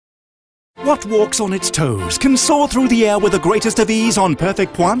What walks on its toes can soar through the air with the greatest of ease on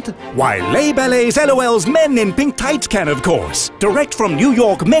perfect pointe? Why, Les Ballets Eloelle's Men in Pink Tights can, of course. Direct from New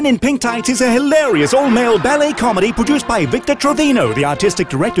York, Men in Pink Tights is a hilarious all-male ballet comedy produced by Victor Trevino, the artistic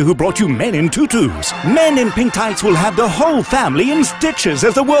director who brought you Men in Tutus. Men in Pink Tights will have the whole family in stitches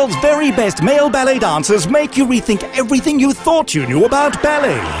as the world's very best male ballet dancers make you rethink everything you thought you knew about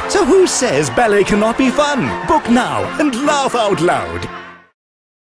ballet. So who says ballet cannot be fun? Book now and laugh out loud.